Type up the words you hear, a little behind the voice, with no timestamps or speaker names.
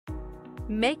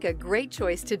Make a great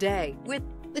choice today with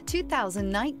the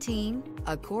 2019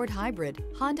 Accord Hybrid.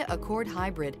 Honda Accord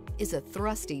Hybrid is a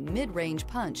thrusty mid-range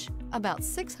punch, about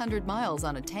 600 miles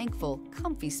on a tank full,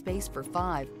 comfy space for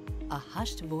 5, a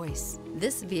hushed voice.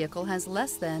 This vehicle has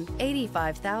less than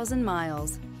 85,000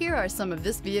 miles. Here are some of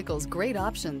this vehicle's great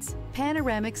options: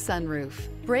 panoramic sunroof,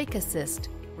 brake assist,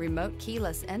 remote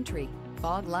keyless entry,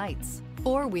 fog lights,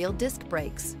 4-wheel disc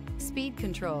brakes, speed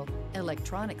control,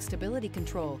 electronic stability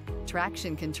control,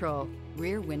 traction control,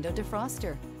 rear window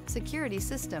defroster, security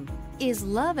system. Is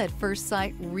love at first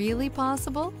sight really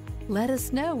possible? Let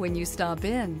us know when you stop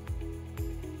in.